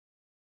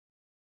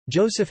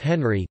Joseph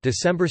Henry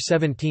 (December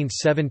 17,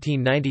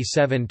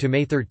 1797 to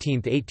May 13,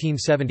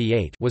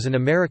 1878) was an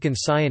American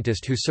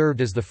scientist who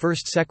served as the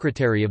first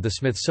secretary of the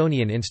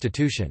Smithsonian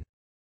Institution.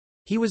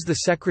 He was the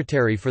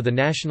secretary for the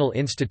National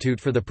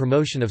Institute for the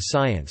Promotion of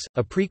Science,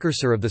 a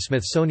precursor of the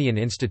Smithsonian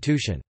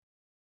Institution.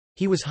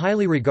 He was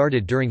highly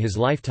regarded during his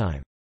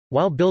lifetime.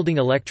 While building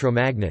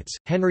electromagnets,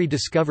 Henry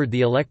discovered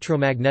the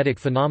electromagnetic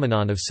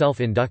phenomenon of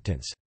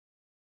self-inductance.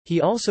 He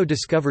also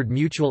discovered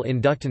mutual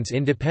inductance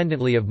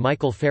independently of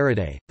Michael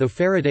Faraday, though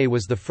Faraday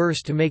was the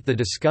first to make the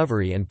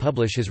discovery and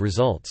publish his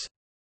results.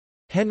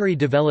 Henry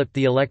developed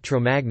the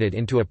electromagnet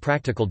into a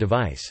practical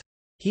device.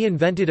 He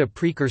invented a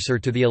precursor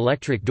to the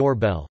electric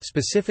doorbell,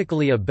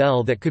 specifically a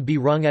bell that could be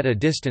rung at a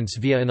distance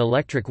via an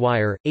electric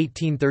wire,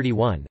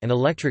 1831, and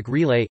electric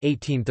relay,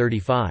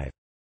 1835.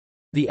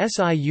 The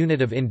SI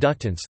unit of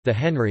inductance, the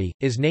Henry,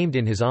 is named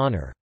in his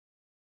honor.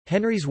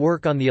 Henry's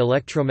work on the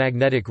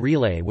electromagnetic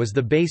relay was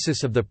the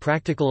basis of the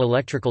practical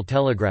electrical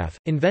telegraph,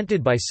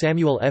 invented by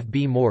Samuel F.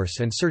 B. Morse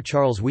and Sir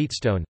Charles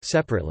Wheatstone,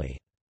 separately.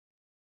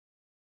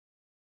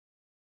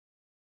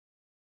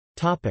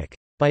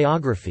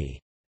 Biography.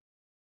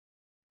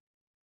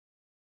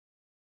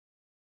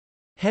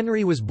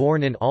 Henry was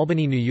born in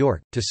Albany, New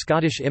York, to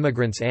Scottish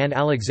immigrants Anne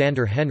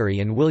Alexander Henry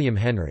and William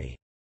Henry.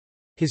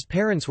 His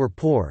parents were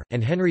poor,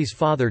 and Henry's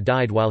father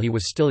died while he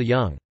was still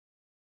young.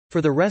 For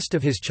the rest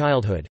of his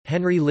childhood,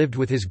 Henry lived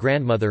with his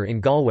grandmother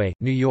in Galway,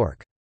 New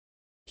York.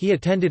 He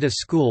attended a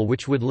school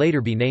which would later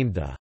be named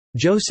the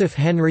Joseph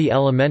Henry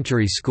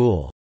Elementary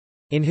School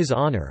in his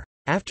honor.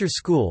 After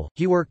school,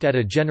 he worked at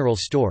a general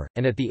store,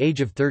 and at the age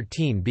of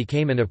 13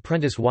 became an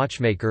apprentice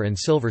watchmaker and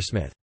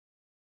silversmith.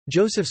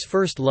 Joseph's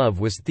first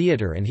love was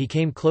theater, and he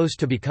came close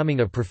to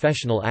becoming a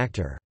professional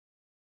actor.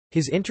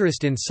 His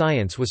interest in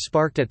science was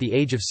sparked at the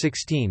age of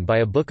 16 by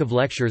a book of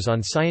lectures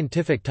on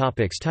scientific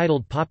topics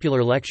titled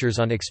Popular Lectures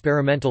on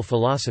Experimental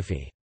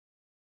Philosophy.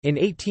 In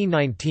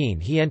 1819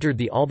 he entered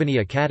the Albany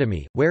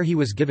Academy, where he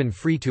was given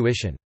free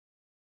tuition.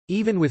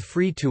 Even with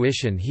free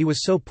tuition he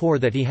was so poor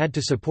that he had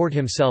to support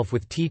himself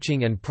with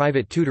teaching and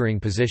private tutoring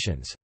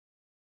positions.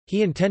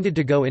 He intended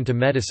to go into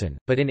medicine,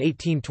 but in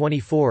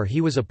 1824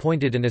 he was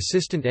appointed an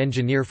assistant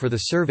engineer for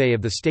the survey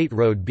of the state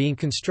road being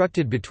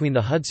constructed between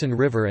the Hudson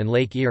River and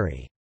Lake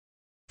Erie.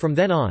 From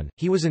then on,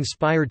 he was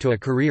inspired to a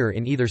career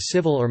in either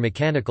civil or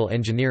mechanical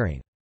engineering.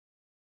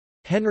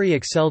 Henry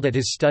excelled at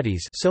his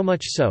studies, so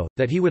much so,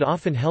 that he would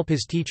often help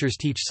his teachers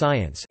teach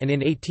science, and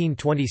in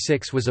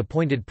 1826 was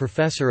appointed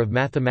professor of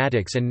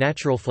mathematics and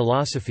natural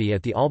philosophy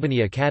at the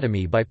Albany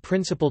Academy by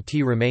Principal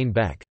T. Romaine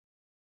Beck.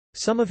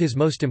 Some of his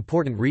most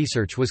important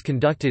research was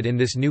conducted in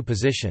this new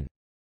position.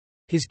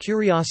 His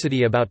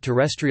curiosity about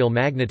terrestrial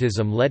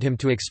magnetism led him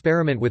to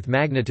experiment with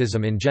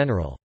magnetism in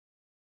general.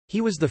 He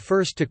was the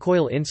first to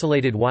coil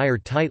insulated wire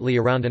tightly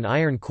around an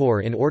iron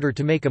core in order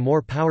to make a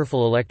more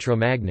powerful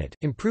electromagnet,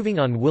 improving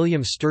on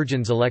William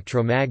Sturgeon's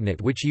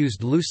electromagnet, which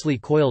used loosely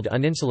coiled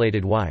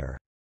uninsulated wire.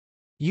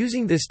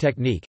 Using this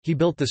technique, he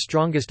built the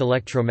strongest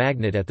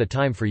electromagnet at the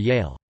time for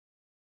Yale.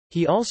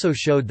 He also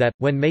showed that,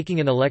 when making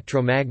an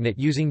electromagnet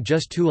using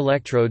just two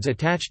electrodes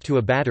attached to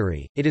a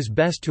battery, it is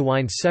best to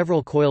wind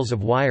several coils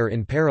of wire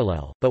in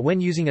parallel, but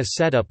when using a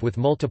setup with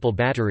multiple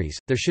batteries,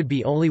 there should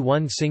be only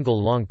one single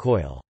long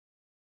coil.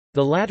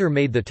 The latter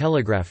made the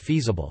telegraph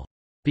feasible.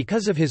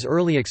 Because of his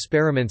early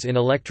experiments in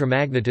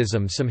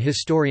electromagnetism, some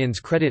historians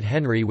credit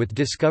Henry with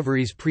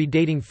discoveries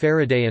predating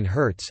Faraday and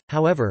Hertz.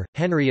 However,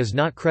 Henry is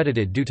not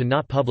credited due to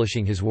not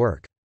publishing his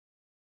work.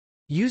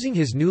 Using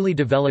his newly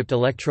developed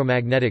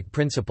electromagnetic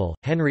principle,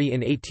 Henry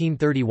in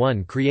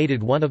 1831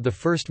 created one of the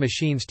first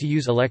machines to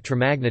use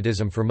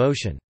electromagnetism for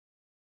motion.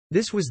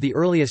 This was the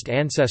earliest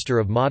ancestor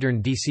of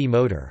modern DC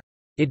motor.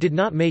 It did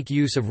not make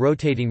use of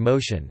rotating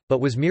motion,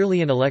 but was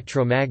merely an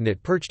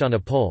electromagnet perched on a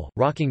pole,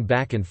 rocking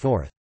back and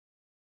forth.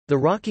 The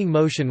rocking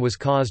motion was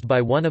caused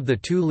by one of the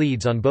two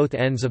leads on both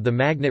ends of the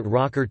magnet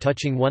rocker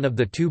touching one of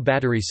the two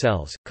battery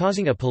cells,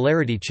 causing a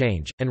polarity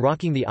change, and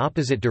rocking the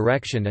opposite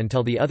direction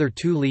until the other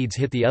two leads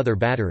hit the other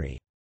battery.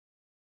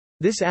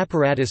 This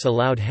apparatus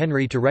allowed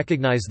Henry to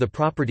recognize the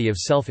property of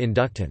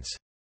self-inductance.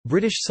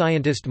 British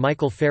scientist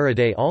Michael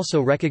Faraday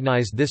also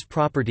recognized this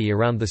property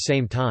around the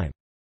same time.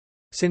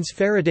 Since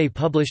Faraday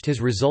published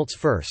his results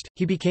first,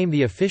 he became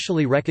the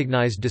officially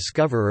recognized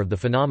discoverer of the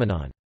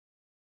phenomenon.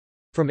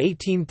 From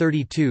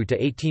 1832 to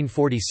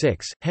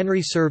 1846,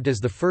 Henry served as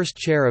the first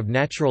chair of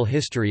natural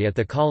history at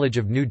the College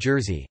of New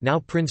Jersey, now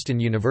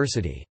Princeton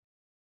University.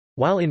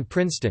 While in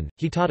Princeton,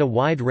 he taught a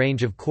wide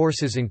range of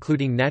courses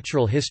including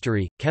natural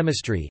history,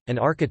 chemistry, and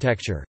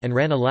architecture, and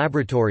ran a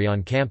laboratory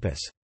on campus.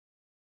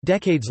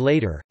 Decades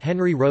later,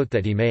 Henry wrote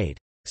that he made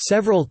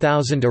several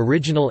thousand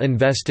original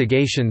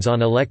investigations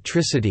on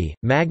electricity,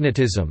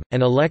 magnetism,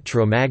 and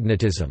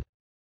electromagnetism.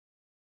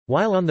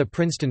 While on the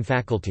Princeton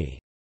faculty,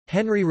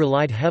 Henry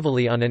relied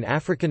heavily on an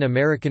African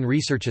American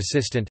research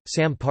assistant,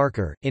 Sam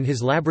Parker, in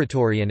his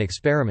laboratory and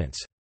experiments.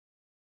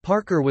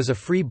 Parker was a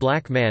free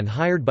black man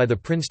hired by the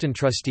Princeton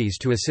trustees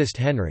to assist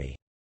Henry.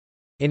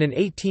 In an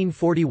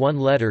 1841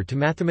 letter to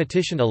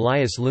mathematician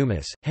Elias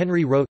Loomis,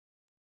 Henry wrote,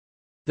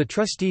 The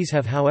trustees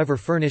have however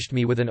furnished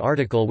me with an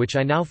article which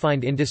I now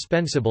find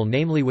indispensable,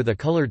 namely with a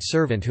colored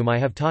servant whom I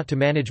have taught to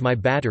manage my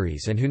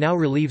batteries and who now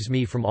relieves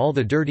me from all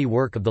the dirty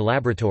work of the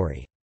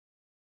laboratory."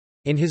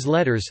 In his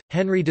letters,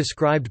 Henry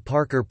described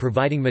Parker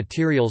providing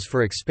materials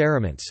for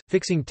experiments,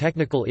 fixing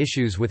technical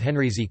issues with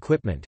Henry's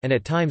equipment, and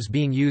at times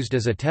being used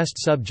as a test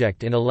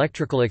subject in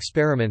electrical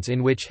experiments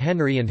in which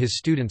Henry and his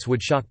students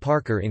would shock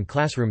Parker in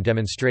classroom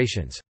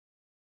demonstrations.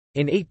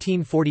 In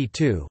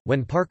 1842,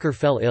 when Parker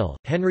fell ill,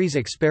 Henry's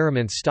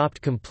experiments stopped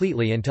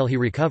completely until he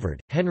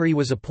recovered. Henry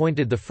was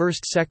appointed the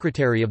first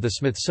secretary of the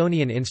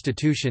Smithsonian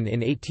Institution in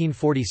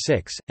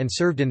 1846, and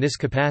served in this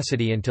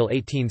capacity until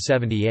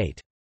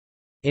 1878.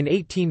 In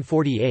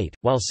 1848,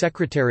 while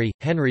secretary,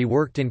 Henry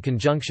worked in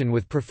conjunction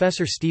with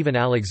Professor Stephen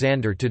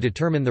Alexander to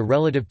determine the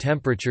relative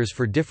temperatures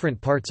for different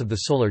parts of the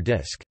solar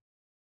disk.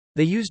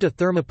 They used a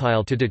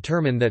thermopile to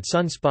determine that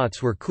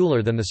sunspots were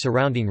cooler than the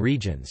surrounding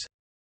regions.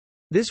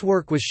 This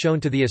work was shown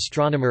to the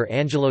astronomer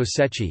Angelo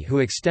Secchi, who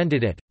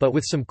extended it, but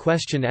with some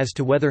question as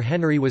to whether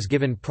Henry was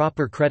given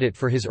proper credit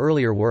for his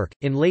earlier work.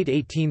 In late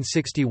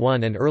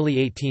 1861 and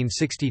early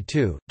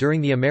 1862, during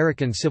the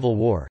American Civil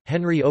War,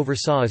 Henry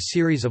oversaw a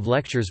series of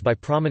lectures by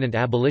prominent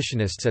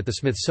abolitionists at the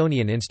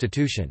Smithsonian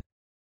Institution.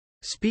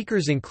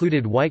 Speakers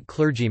included white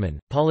clergymen,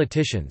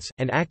 politicians,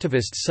 and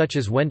activists such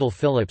as Wendell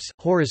Phillips,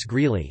 Horace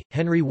Greeley,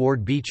 Henry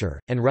Ward Beecher,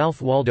 and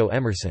Ralph Waldo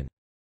Emerson.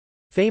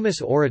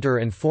 Famous orator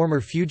and former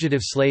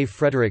fugitive slave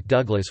Frederick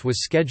Douglass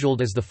was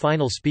scheduled as the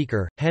final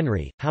speaker.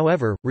 Henry,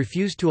 however,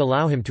 refused to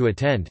allow him to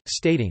attend,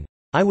 stating,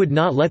 "I would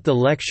not let the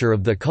lecture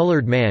of the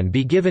colored man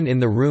be given in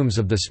the rooms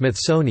of the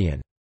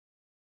Smithsonian."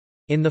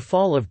 In the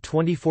fall of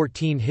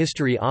 2014,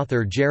 history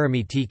author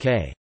Jeremy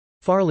T.K.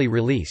 Farley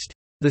released,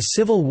 "The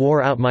Civil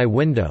War Out My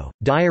Window,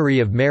 Diary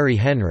of Mary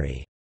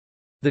Henry."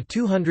 The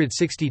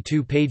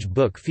 262-page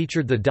book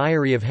featured the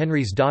diary of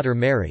Henry's daughter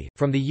Mary,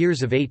 from the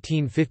years of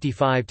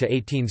 1855 to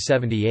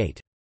 1878.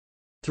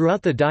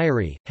 Throughout the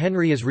diary,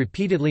 Henry is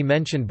repeatedly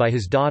mentioned by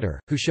his daughter,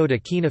 who showed a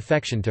keen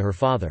affection to her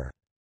father.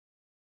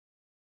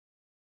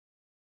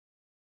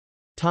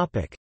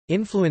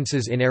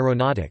 Influences in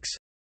aeronautics.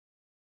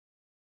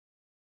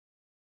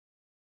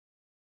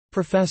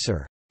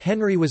 Professor.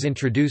 Henry was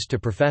introduced to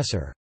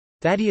Professor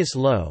Thaddeus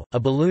Lowe, a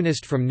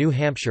balloonist from New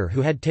Hampshire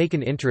who had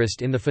taken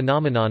interest in the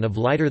phenomenon of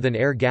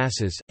lighter-than-air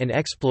gases, and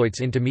exploits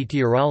into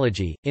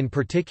meteorology, in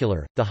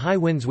particular, the high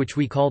winds which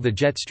we call the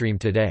jet stream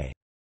today.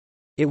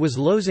 It was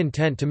Lowe's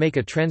intent to make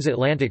a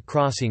transatlantic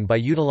crossing by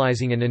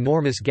utilizing an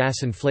enormous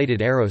gas-inflated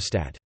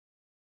aerostat.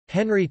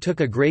 Henry took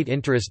a great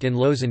interest in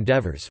Lowe's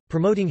endeavors,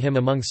 promoting him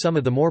among some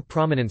of the more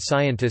prominent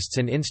scientists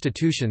and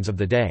institutions of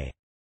the day.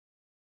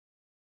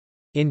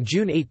 In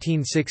June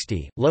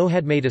 1860, Lowe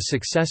had made a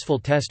successful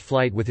test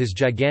flight with his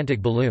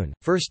gigantic balloon,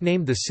 first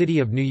named the City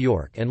of New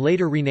York and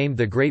later renamed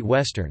the Great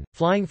Western,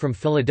 flying from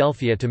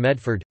Philadelphia to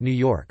Medford, New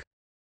York.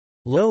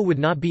 Lowe would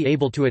not be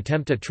able to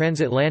attempt a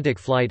transatlantic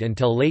flight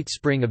until late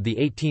spring of the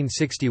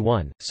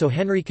 1861, so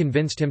Henry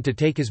convinced him to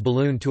take his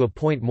balloon to a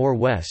point more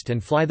west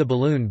and fly the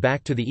balloon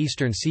back to the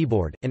eastern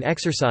seaboard, an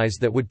exercise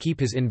that would keep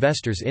his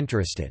investors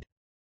interested.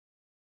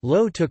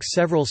 Lowe took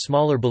several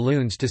smaller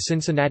balloons to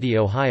Cincinnati,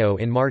 Ohio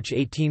in March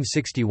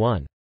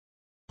 1861.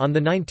 On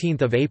 19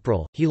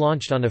 April, he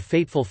launched on a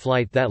fateful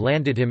flight that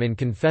landed him in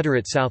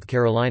Confederate South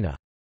Carolina.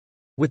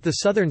 With the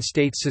Southern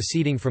states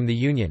seceding from the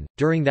Union,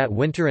 during that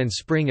winter and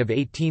spring of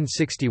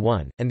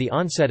 1861, and the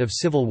onset of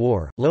Civil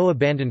War, Lowe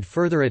abandoned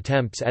further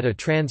attempts at a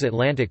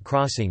transatlantic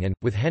crossing and,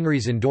 with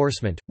Henry's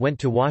endorsement, went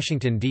to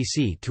Washington,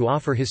 D.C. to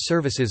offer his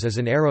services as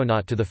an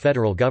aeronaut to the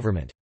federal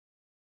government.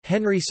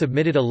 Henry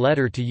submitted a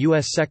letter to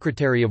U.S.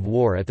 Secretary of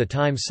War at the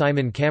time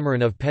Simon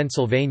Cameron of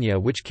Pennsylvania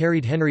which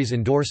carried Henry's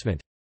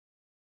endorsement.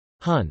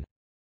 Hun.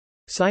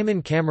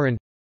 Simon Cameron.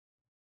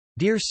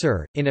 Dear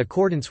Sir, in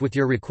accordance with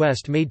your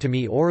request made to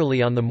me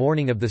orally on the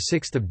morning of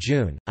 6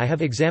 June, I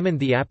have examined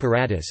the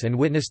apparatus and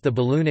witnessed the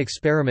balloon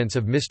experiments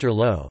of Mr.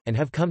 Lowe, and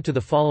have come to the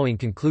following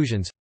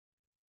conclusions.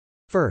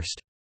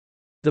 First,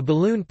 the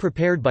balloon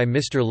prepared by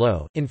Mr.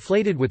 Lowe,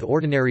 inflated with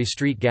ordinary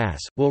street gas,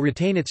 will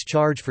retain its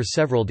charge for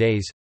several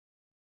days.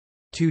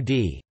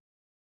 2d.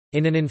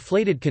 In an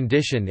inflated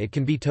condition it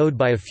can be towed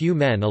by a few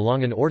men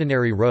along an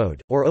ordinary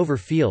road, or over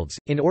fields,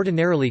 in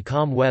ordinarily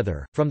calm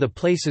weather, from the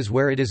places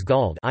where it is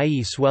galled,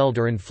 i.e. swelled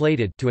or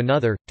inflated, to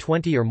another,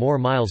 20 or more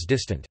miles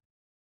distant.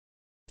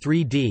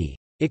 3d.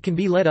 It can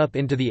be let up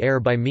into the air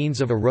by means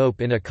of a rope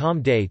in a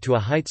calm day to a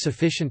height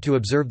sufficient to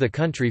observe the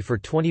country for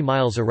 20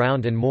 miles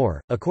around and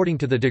more, according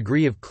to the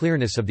degree of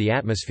clearness of the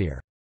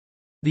atmosphere.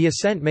 The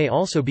ascent may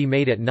also be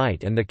made at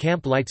night and the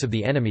camp lights of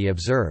the enemy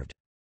observed.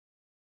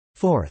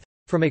 Fourth,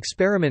 from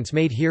experiments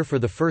made here for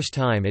the first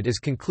time it is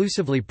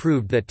conclusively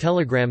proved that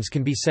telegrams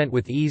can be sent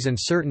with ease and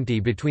certainty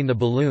between the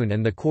balloon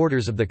and the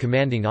quarters of the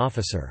commanding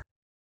officer.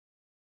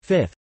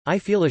 Fifth, I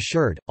feel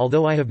assured,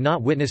 although I have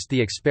not witnessed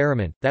the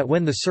experiment, that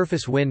when the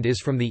surface wind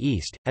is from the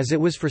east, as it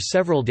was for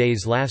several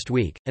days last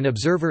week, an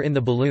observer in the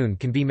balloon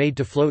can be made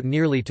to float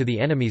nearly to the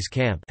enemy's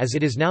camp as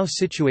it is now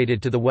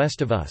situated to the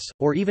west of us,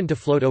 or even to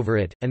float over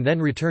it, and then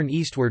return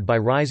eastward by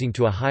rising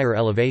to a higher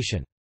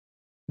elevation.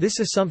 This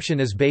assumption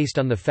is based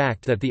on the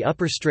fact that the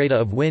upper strata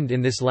of wind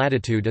in this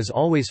latitude is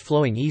always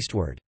flowing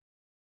eastward.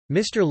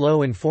 Mr.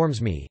 Lowe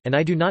informs me, and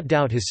I do not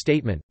doubt his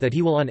statement, that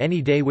he will on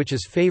any day which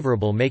is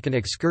favorable make an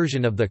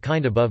excursion of the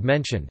kind above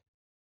mentioned.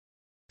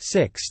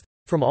 6th.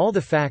 From all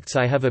the facts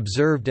I have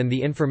observed and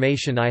the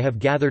information I have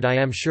gathered, I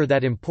am sure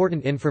that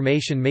important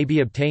information may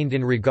be obtained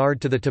in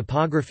regard to the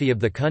topography of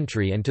the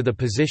country and to the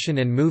position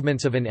and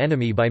movements of an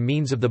enemy by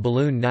means of the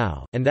balloon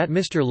now, and that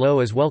Mr. Lowe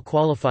is well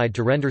qualified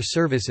to render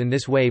service in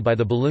this way by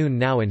the balloon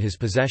now in his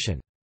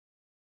possession.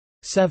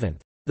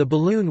 7th. The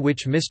balloon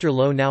which Mr.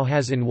 Lowe now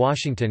has in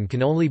Washington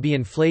can only be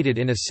inflated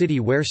in a city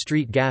where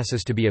street gas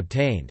is to be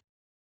obtained.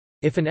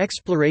 If an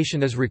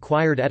exploration is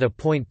required at a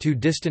point too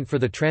distant for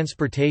the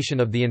transportation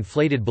of the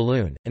inflated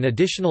balloon, an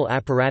additional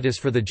apparatus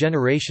for the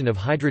generation of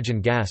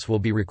hydrogen gas will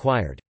be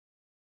required.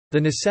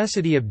 The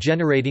necessity of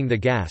generating the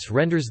gas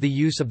renders the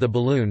use of the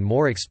balloon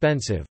more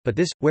expensive, but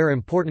this, where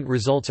important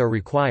results are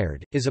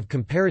required, is of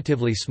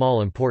comparatively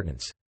small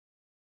importance.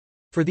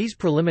 For these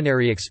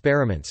preliminary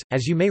experiments,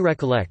 as you may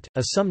recollect,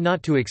 a sum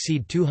not to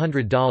exceed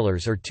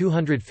 $200 or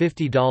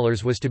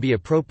 $250 was to be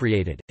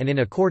appropriated, and in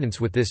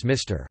accordance with this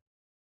Mr.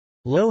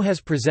 Lowe has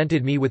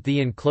presented me with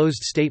the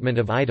enclosed statement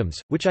of items,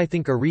 which I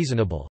think are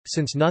reasonable,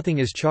 since nothing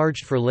is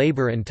charged for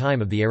labor and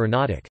time of the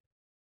aeronautic.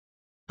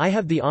 I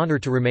have the honor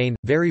to remain,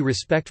 very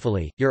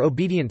respectfully, your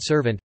obedient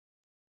servant,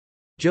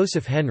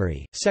 Joseph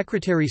Henry,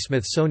 Secretary,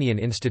 Smithsonian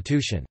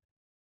Institution.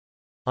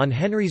 On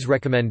Henry's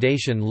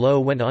recommendation, Lowe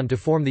went on to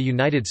form the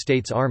United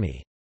States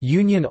Army,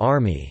 Union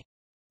Army,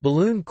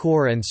 Balloon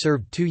Corps, and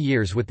served 2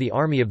 years with the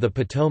Army of the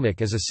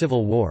Potomac as a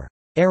Civil War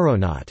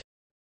aeronaut.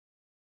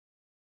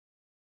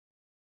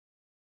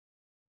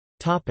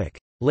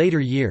 Later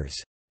years.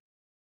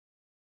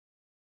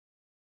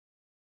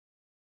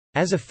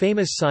 As a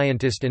famous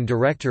scientist and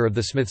director of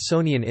the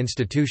Smithsonian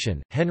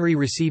Institution, Henry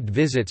received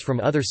visits from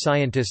other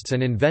scientists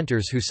and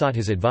inventors who sought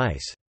his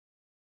advice.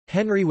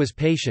 Henry was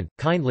patient,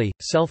 kindly,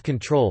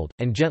 self-controlled,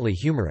 and gently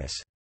humorous.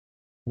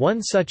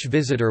 One such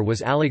visitor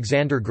was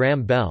Alexander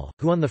Graham Bell,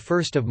 who on 1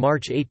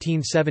 March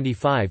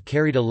 1875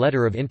 carried a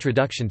letter of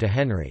introduction to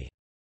Henry.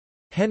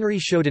 Henry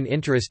showed an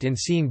interest in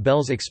seeing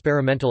Bell's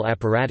experimental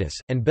apparatus,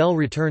 and Bell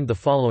returned the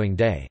following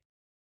day.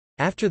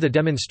 After the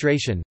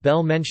demonstration,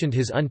 Bell mentioned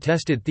his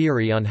untested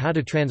theory on how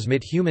to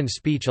transmit human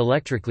speech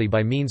electrically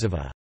by means of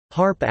a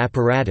harp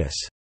apparatus,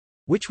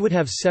 which would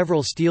have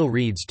several steel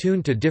reeds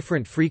tuned to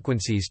different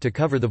frequencies to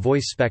cover the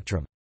voice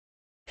spectrum.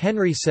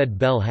 Henry said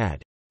Bell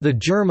had the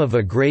germ of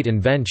a great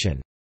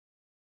invention.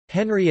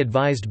 Henry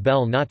advised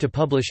Bell not to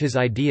publish his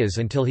ideas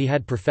until he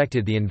had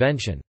perfected the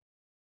invention.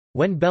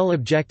 When Bell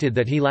objected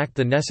that he lacked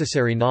the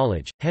necessary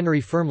knowledge,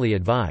 Henry firmly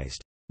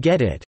advised,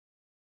 "Get it."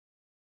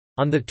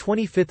 On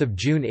 25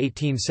 June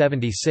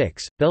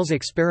 1876, Bell's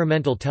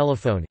experimental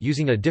telephone,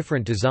 using a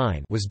different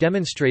design, was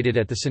demonstrated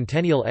at the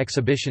Centennial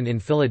Exhibition in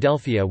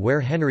Philadelphia,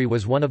 where Henry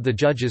was one of the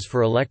judges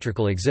for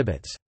electrical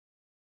exhibits.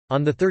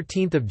 On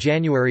 13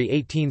 January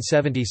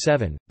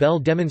 1877, Bell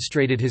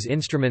demonstrated his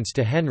instruments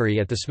to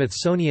Henry at the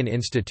Smithsonian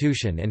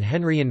Institution, and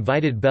Henry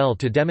invited Bell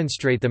to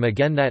demonstrate them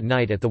again that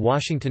night at the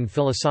Washington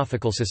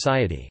Philosophical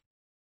Society.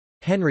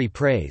 Henry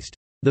praised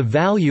the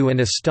value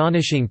and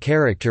astonishing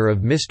character of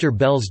Mr.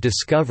 Bell's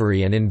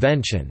discovery and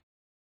invention.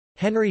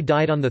 Henry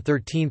died on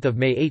 13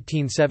 May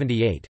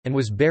 1878, and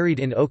was buried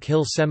in Oak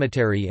Hill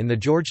Cemetery in the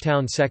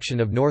Georgetown section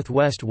of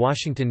Northwest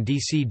Washington,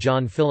 D.C.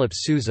 John Philip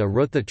Sousa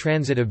wrote the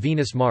Transit of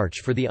Venus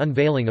March for the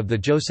unveiling of the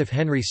Joseph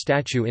Henry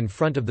statue in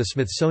front of the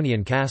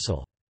Smithsonian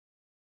Castle.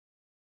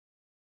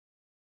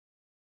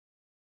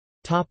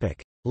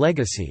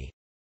 Legacy.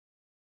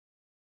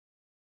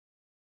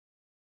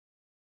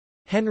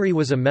 Henry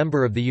was a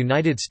member of the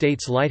United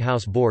States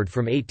Lighthouse Board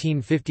from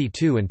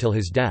 1852 until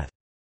his death.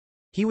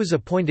 He was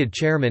appointed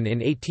chairman in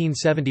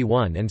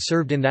 1871 and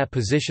served in that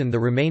position the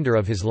remainder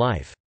of his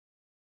life.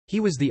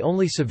 He was the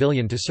only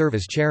civilian to serve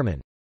as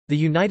chairman. The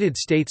United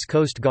States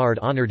Coast Guard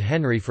honored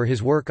Henry for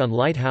his work on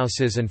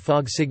lighthouses and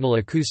fog signal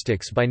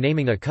acoustics by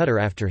naming a cutter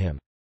after him.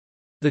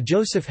 The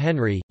Joseph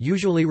Henry,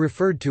 usually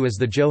referred to as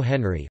the Joe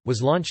Henry,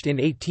 was launched in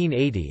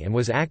 1880 and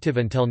was active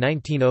until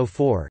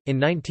 1904. In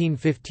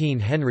 1915,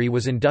 Henry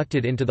was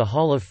inducted into the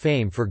Hall of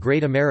Fame for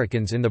Great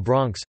Americans in the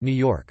Bronx, New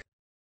York.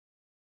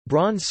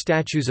 Bronze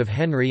statues of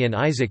Henry and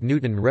Isaac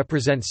Newton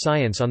represent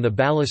science on the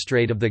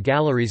balustrade of the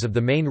galleries of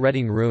the main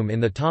reading room in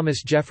the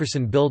Thomas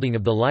Jefferson Building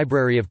of the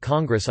Library of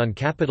Congress on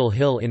Capitol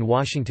Hill in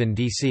Washington,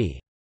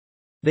 D.C.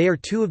 They are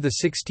 2 of the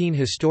 16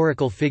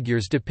 historical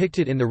figures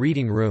depicted in the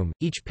reading room,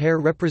 each pair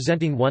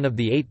representing one of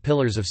the 8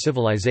 pillars of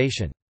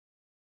civilization.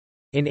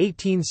 In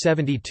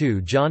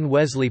 1872, John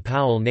Wesley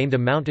Powell named a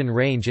mountain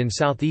range in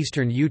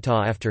southeastern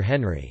Utah after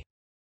Henry.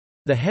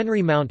 The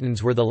Henry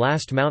Mountains were the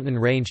last mountain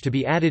range to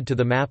be added to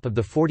the map of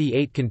the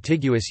 48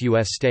 contiguous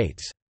U.S.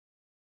 states.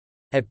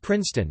 At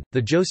Princeton,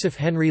 the Joseph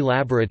Henry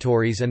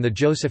Laboratories and the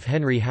Joseph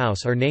Henry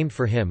House are named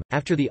for him.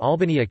 After the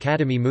Albany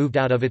Academy moved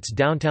out of its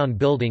downtown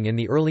building in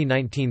the early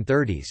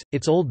 1930s,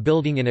 its old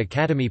building in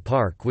Academy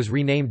Park was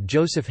renamed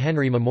Joseph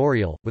Henry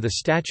Memorial, with a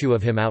statue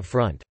of him out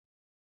front.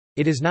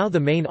 It is now the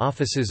main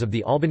offices of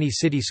the Albany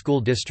City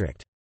School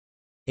District.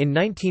 In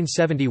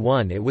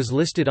 1971 it was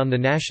listed on the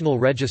National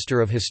Register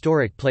of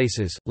Historic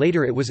Places,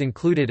 later it was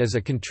included as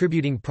a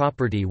contributing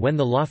property when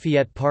the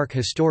Lafayette Park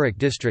Historic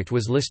District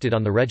was listed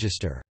on the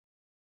register.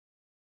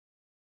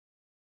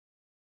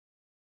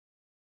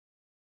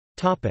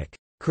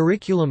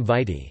 Curriculum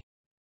vitae.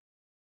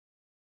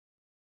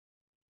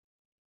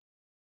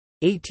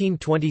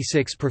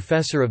 1826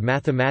 Professor of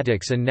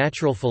Mathematics and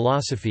Natural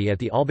Philosophy at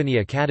the Albany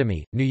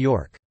Academy, New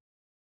York.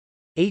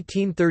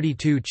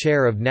 1832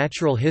 Chair of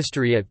Natural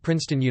History at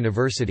Princeton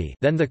University,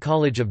 then the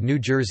College of New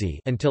Jersey,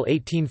 until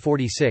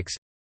 1846.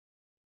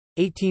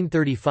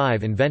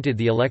 1835 Invented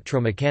the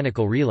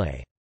electromechanical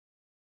relay.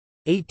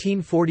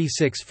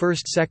 1846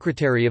 First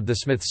Secretary of the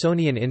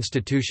Smithsonian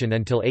Institution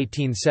until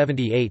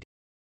 1878.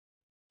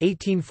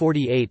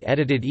 1848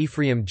 Edited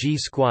Ephraim G.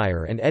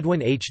 Squire and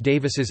Edwin H.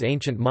 Davis's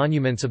Ancient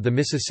Monuments of the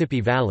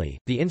Mississippi Valley,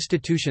 the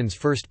institution's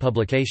first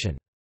publication.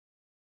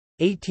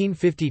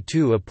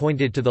 1852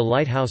 Appointed to the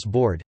Lighthouse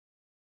Board.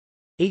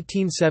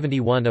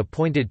 1871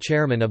 Appointed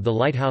Chairman of the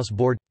Lighthouse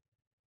Board.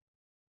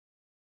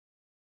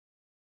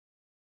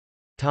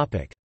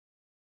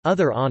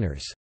 Other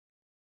honors.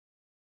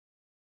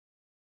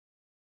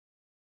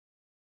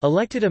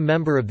 Elected a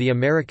member of the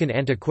American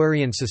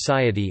Antiquarian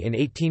Society in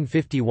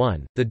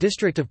 1851, the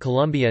District of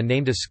Columbia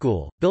named a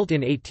school, built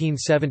in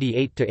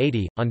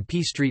 1878–80, on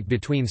P Street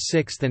between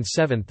 6th and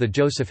 7th, the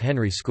Joseph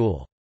Henry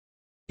School.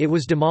 It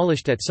was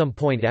demolished at some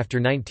point after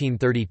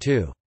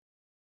 1932.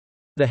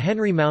 The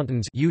Henry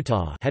Mountains,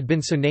 Utah, had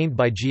been so named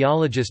by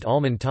geologist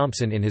Almon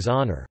Thompson in his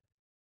honor.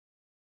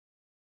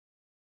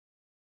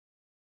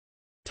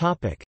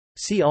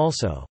 See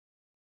also: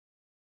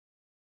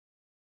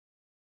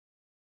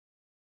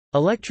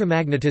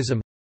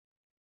 electromagnetism,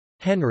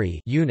 Henry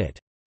unit,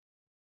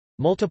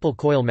 multiple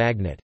coil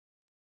magnet,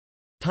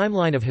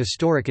 timeline of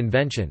historic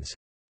inventions,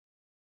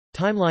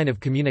 timeline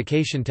of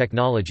communication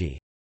technology,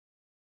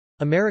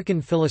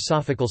 American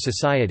Philosophical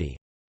Society,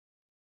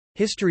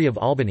 History of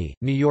Albany,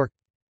 New York.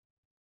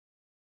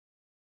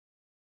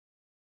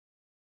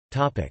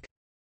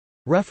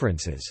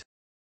 References.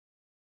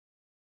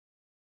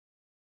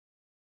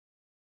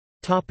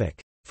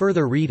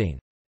 Further reading.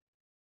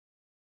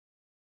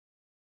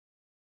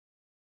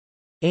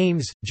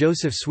 Ames,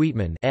 Joseph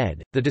Sweetman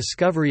ed., The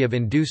Discovery of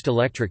Induced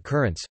Electric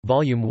Currents,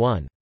 Volume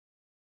 1.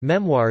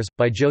 Memoirs,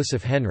 by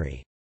Joseph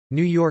Henry.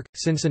 New York,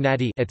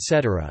 Cincinnati,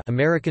 etc.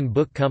 American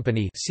Book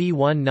Company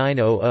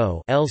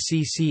C1900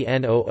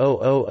 LCCN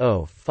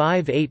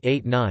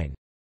 00005889.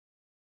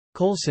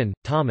 Colson,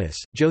 Thomas,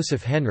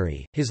 Joseph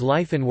Henry, His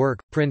Life and Work,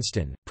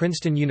 Princeton,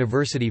 Princeton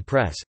University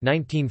Press,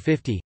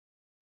 1950.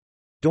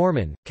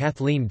 Dorman,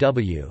 Kathleen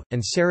W.,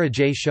 and Sarah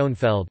J.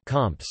 Schoenfeld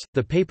Comps,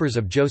 The Papers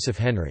of Joseph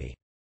Henry.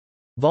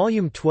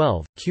 Volume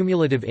 12,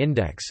 Cumulative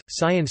Index,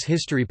 Science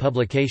History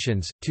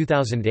Publications,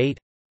 2008.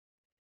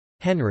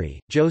 Henry,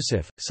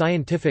 Joseph,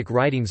 Scientific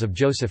Writings of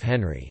Joseph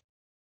Henry.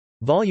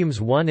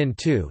 Volumes 1 and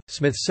 2,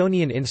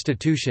 Smithsonian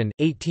Institution,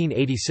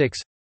 1886.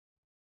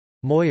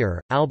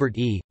 Moyer, Albert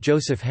E.,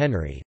 Joseph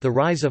Henry, The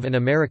Rise of an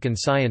American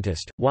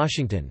Scientist,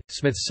 Washington,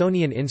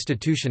 Smithsonian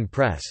Institution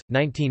Press,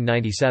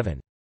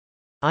 1997.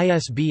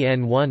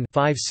 ISBN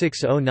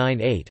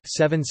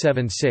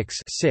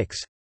 1-56098-776-6.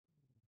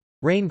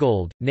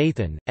 Reingold,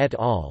 Nathan, et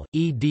al.,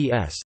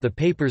 eds., The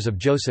Papers of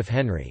Joseph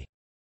Henry.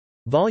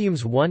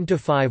 Volumes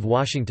 1–5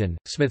 Washington,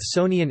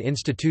 Smithsonian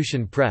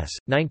Institution Press,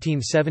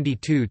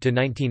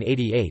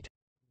 1972–1988.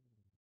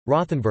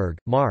 Rothenberg,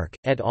 Mark,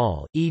 et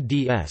al.,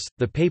 eds.,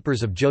 The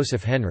Papers of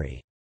Joseph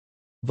Henry.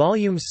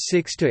 Volumes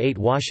 6–8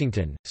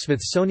 Washington,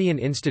 Smithsonian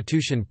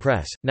Institution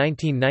Press,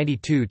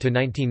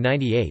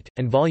 1992–1998,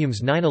 and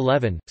Volumes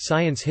 9–11,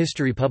 Science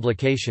History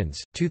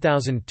Publications,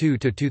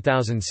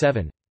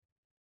 2002–2007.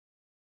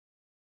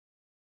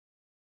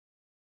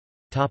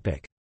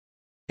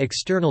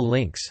 External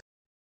links.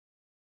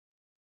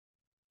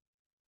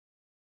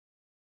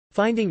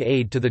 Finding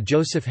aid to the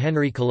Joseph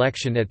Henry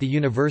Collection at the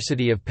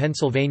University of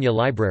Pennsylvania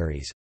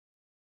Libraries.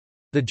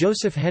 The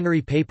Joseph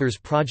Henry Papers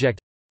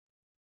Project.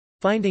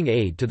 Finding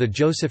aid to the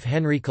Joseph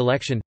Henry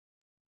Collection.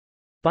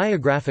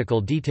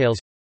 Biographical details.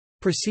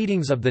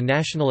 Proceedings of the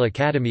National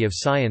Academy of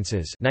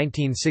Sciences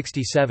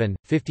 1967,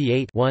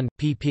 58 1,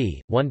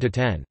 pp.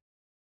 1–10.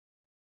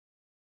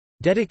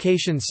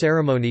 Dedication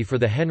ceremony for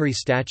the Henry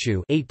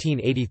statue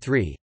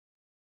 1883.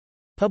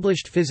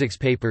 Published physics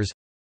papers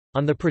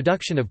on the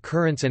production of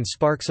currents and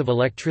sparks of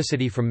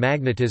electricity from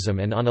magnetism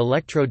and on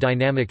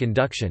electrodynamic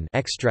induction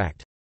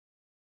extract.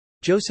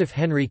 Joseph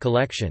Henry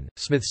Collection,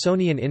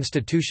 Smithsonian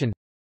Institution.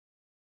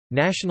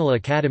 National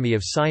Academy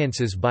of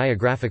Sciences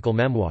biographical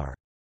memoir